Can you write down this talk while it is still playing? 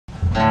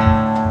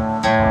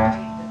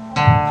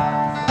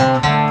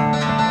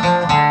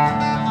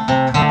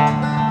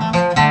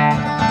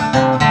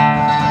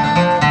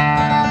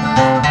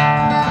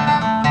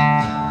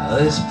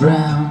Hollis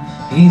Brown,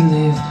 he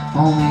lived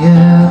on the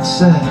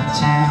outside of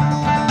town.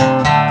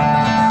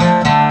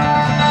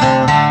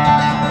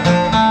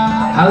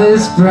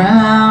 Hollis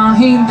Brown,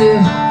 he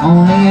lived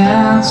on the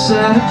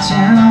outside of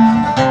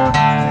town,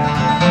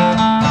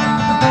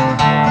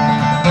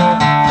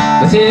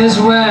 with his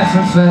wife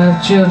and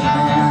 5 children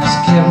and his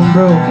cabin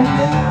broken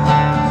down.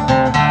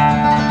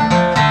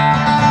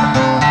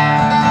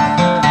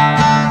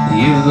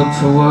 You look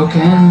for work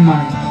and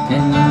money,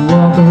 and you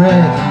walk a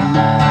ragged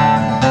mile.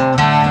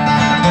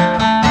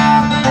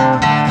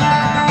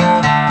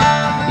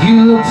 You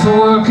look for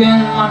work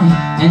and money,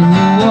 and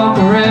you walk a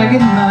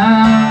ragged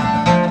mile.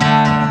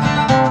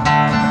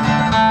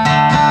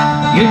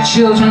 Your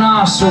children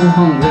are so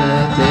hungry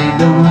that they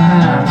don't know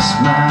how to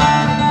smile.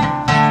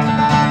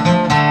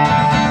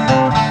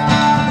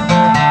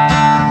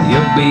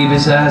 Your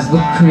baby's eyes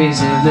look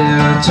crazy,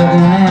 they're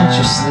tugging at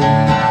your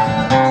sleeve.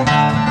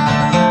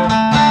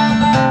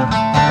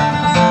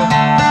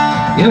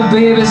 Your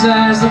baby's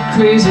eyes look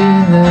crazy,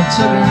 they're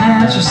tugging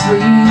at your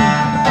sleeve.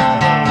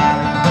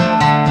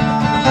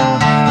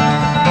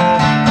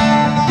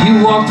 You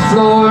walk the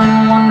floor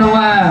and wonder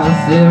why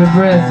with every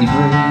breath you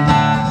breathe.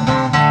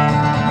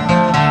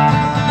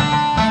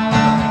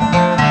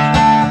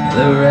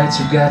 The rats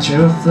have got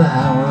your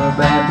flower,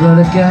 bad blood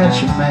have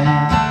got your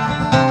man.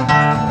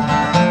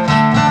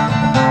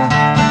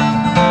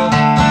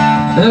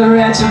 The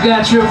rats have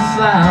got your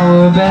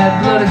flower,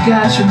 bad blood have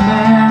got your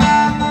man.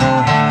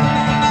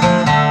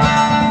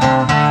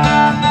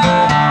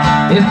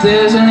 If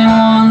there's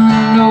anyone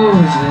that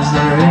knows, is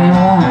there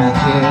anyone that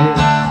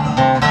cares?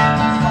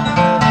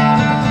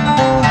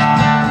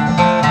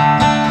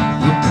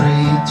 You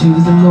pray to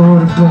the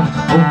Lord above,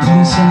 oh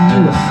please send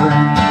you a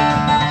friend.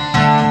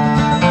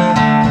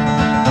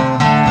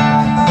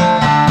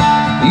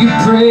 You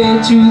pray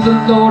to the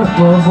Lord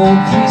above, oh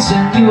please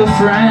send you a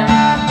friend.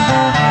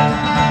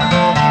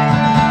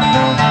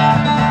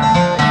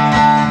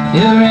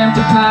 Your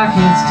empty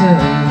pockets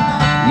tell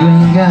you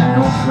ain't got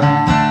no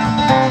friend.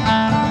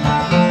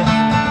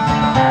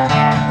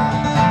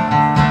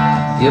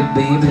 Your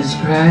baby's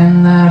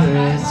crying louder,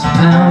 it's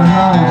pounding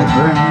on your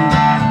brain.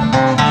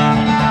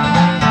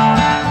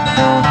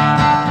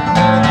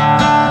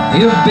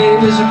 Your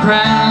babies are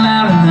crying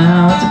louder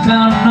now, it's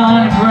pounding on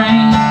your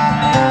brain.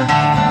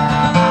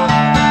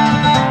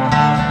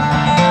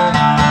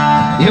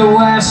 Your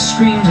wife's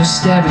screams are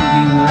stabbing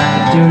you like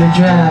a dirty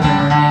driving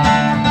rain.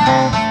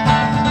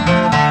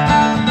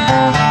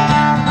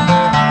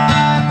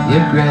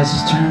 Your grass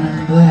is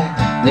turning black,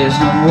 there's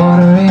no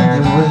water in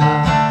your well.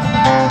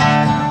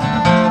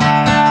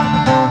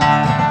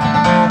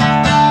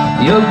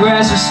 Your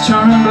grass is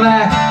turning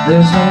black,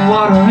 there's no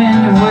water in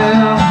your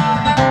well.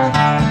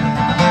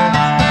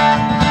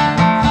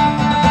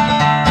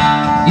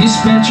 You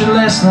spent your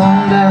last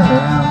long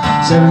dollar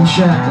selling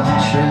shotgun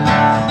shells.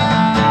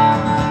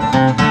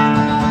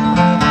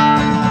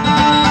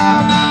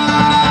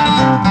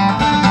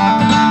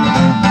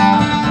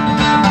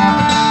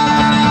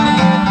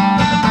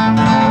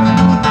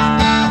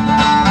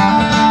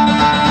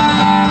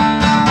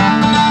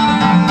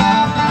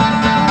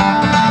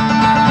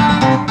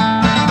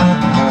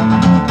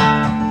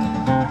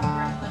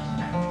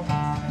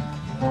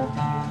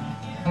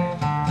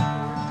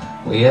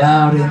 Way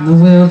out in the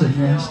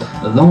wilderness,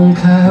 a lone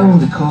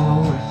coyote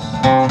calls.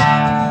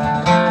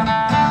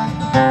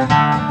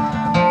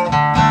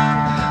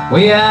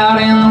 Way out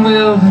in the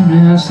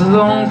wilderness, a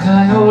lone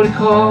coyote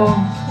calls.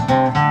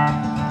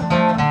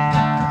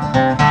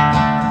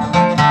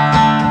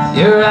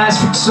 Your eyes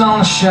fix on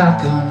the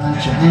shotgun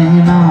that you're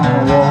hanging on the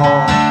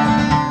wall.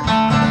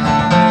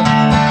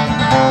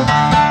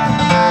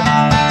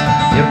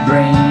 Your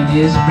brain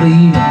is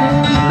bleeding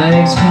and your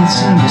legs can't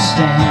seem to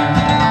stand.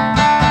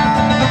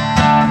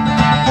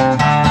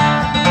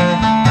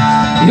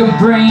 Your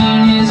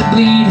brain is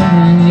bleeding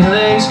and your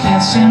legs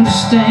can't seem to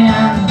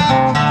stand.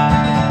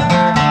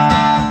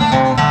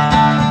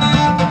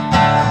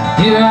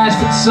 Your eyes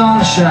fix on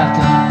the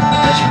shotgun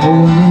that you're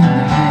holding in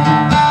your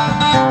hand.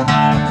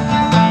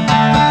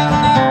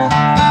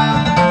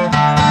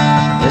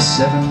 There's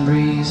 7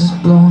 breezes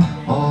blowing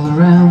all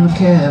around the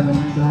cabin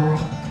door.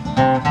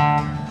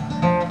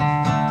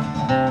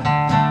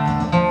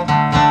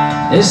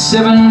 There's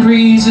 7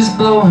 breezes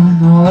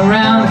blowing all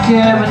around the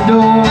cabin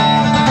door.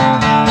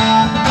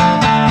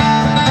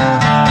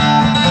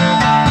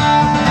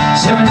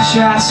 7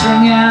 shots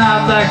ring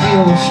out like the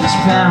ocean's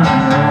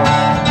pounding roar.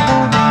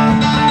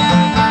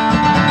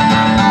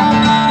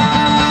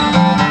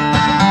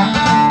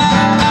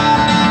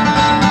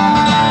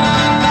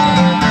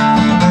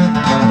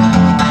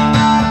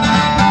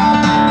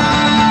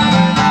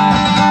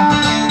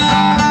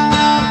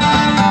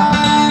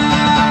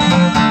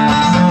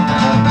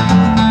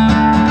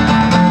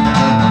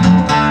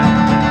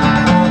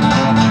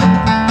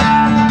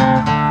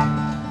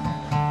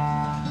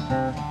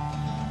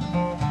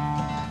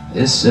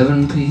 There's There's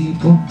 7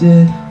 people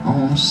dead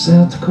on a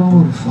South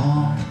Dakota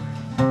farm.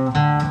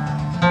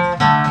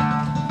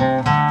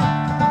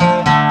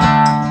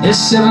 There's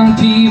 7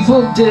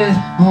 people dead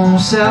on a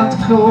South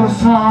Dakota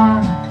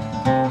farm.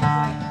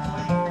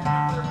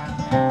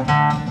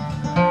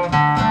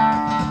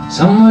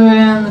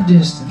 Somewhere in the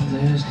distance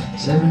there's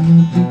 7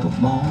 new people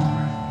born.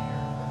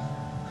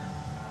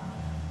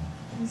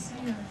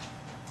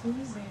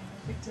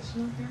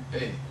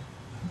 Hey,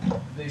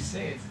 they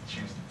say it's a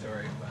true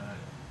story, but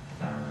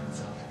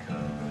South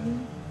Dakota.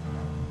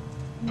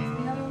 The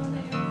other one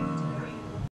that you're